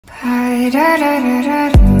Welcome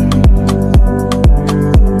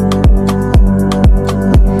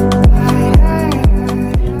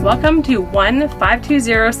to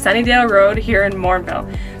 1520 Sunnydale Road here in Morinville.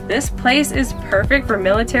 This place is perfect for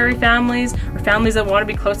military families or families that want to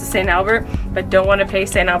be close to St. Albert but don't want to pay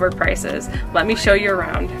St. Albert prices. Let me show you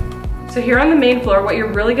around. So here on the main floor, what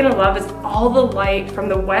you're really going to love is all the light from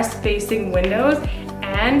the west facing windows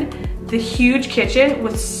and the huge kitchen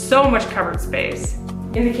with so much covered space.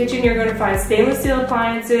 In the kitchen, you're going to find stainless steel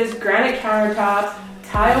appliances, granite countertops,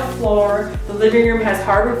 tile floor. The living room has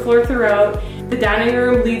hardwood floor throughout. The dining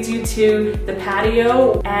room leads you to the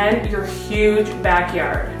patio and your huge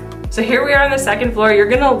backyard. So here we are on the second floor. You're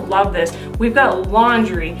gonna love this. We've got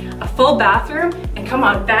laundry, a full bathroom, and come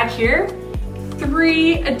on back here,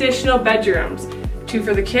 3 additional bedrooms. 2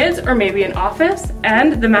 for the kids or maybe an office,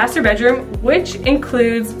 and the master bedroom, which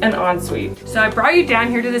includes an ensuite. So I brought you down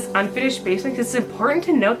here to this unfinished basement because it's important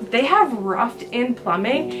to note that they have roughed in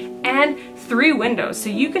plumbing and 3 windows. So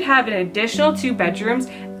you could have an additional 2 bedrooms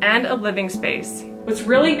and a living space. What's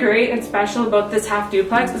really great and special about this half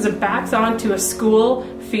duplex is it backs onto a school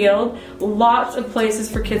field, lots of places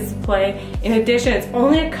for kids to play. In addition, it's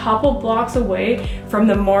only a couple blocks away from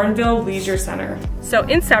the Morinville Leisure Center. So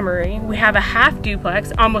in summary, we have a half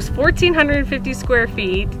duplex, almost 1,450 square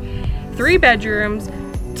feet, 3 bedrooms,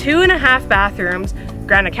 2.5 bathrooms,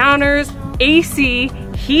 granite counters, AC,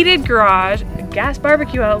 heated garage, a gas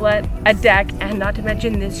barbecue outlet, a deck, and not to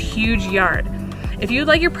mention this huge yard. If you'd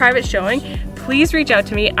like your private showing, please reach out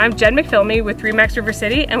to me. I'm Jenn McPhillamey with Remax River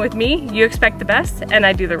City, and with me, you expect the best and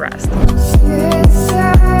I do the rest.